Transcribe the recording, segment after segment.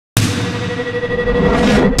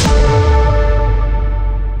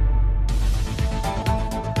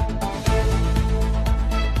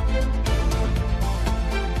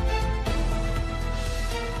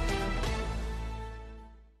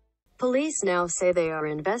Police now say they are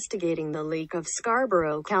investigating the leak of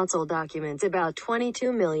Scarborough Council documents about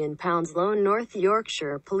 £22 million loan. North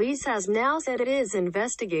Yorkshire Police has now said it is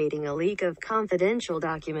investigating a leak of confidential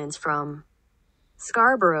documents from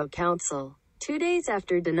Scarborough Council, 2 days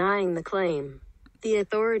after denying the claim. The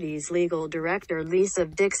authority's legal director Lisa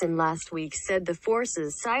Dixon last week said the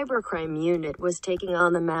force's cybercrime unit was taking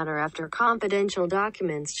on the matter after confidential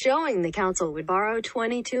documents showing the council would borrow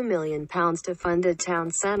 £22 million to fund a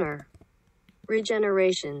town centre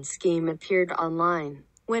regeneration scheme appeared online.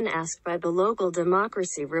 When asked by the local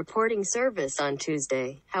democracy reporting service on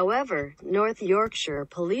Tuesday, however, North Yorkshire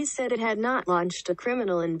Police said it had not launched a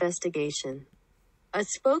criminal investigation. A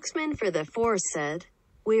spokesman for the force said,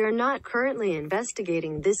 "We are not currently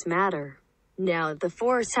investigating this matter. Now the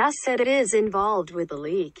force has said it is involved with the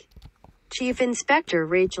leak." Chief Inspector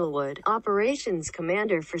Rachel Wood, Operations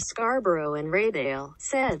Commander for Scarborough and Reydale,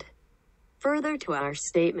 said, further to our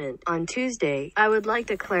statement on Tuesday, "I would like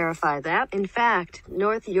to clarify that, in fact,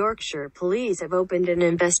 North Yorkshire Police have opened an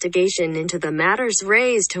investigation into the matters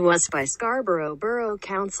raised to us by Scarborough Borough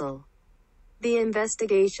Council. The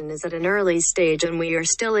investigation is at an early stage and we are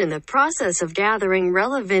still in the process of gathering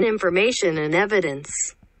relevant information and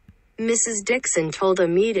evidence." Mrs. Dixon told a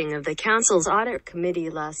meeting of the council's audit committee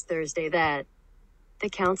last Thursday that the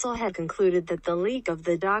council had concluded that the leak of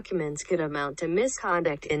the documents could amount to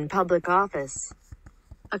misconduct in public office,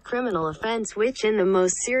 a criminal offence which in the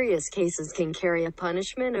most serious cases can carry a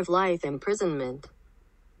punishment of life imprisonment.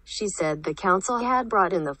 She said the council had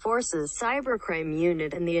brought in the force's cybercrime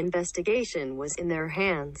unit and the investigation was in their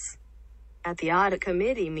hands. At the audit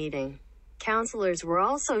committee meeting, councillors were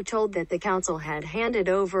also told that the council had handed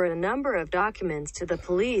over a number of documents to the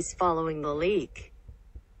police following the leak.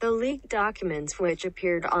 The leaked documents, which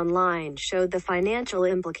appeared online, showed the financial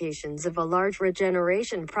implications of a large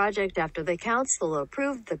regeneration project after the council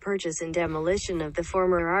approved the purchase and demolition of the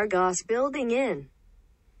former Argos building in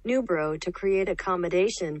Newborough to create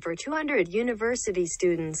accommodation for 200 university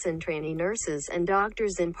students and trainee nurses and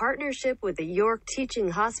doctors in partnership with the York Teaching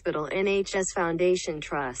Hospital NHS Foundation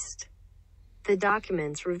Trust. The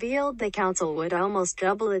documents revealed the council would almost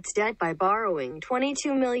double its debt by borrowing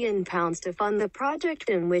 £22 million to fund the project,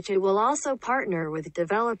 in which it will also partner with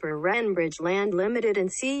developer Wrenbridge Land Limited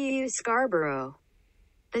and CU Scarborough,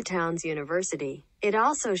 the town's university. It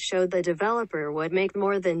also showed the developer would make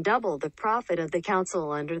more than double the profit of the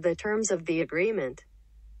council under the terms of the agreement.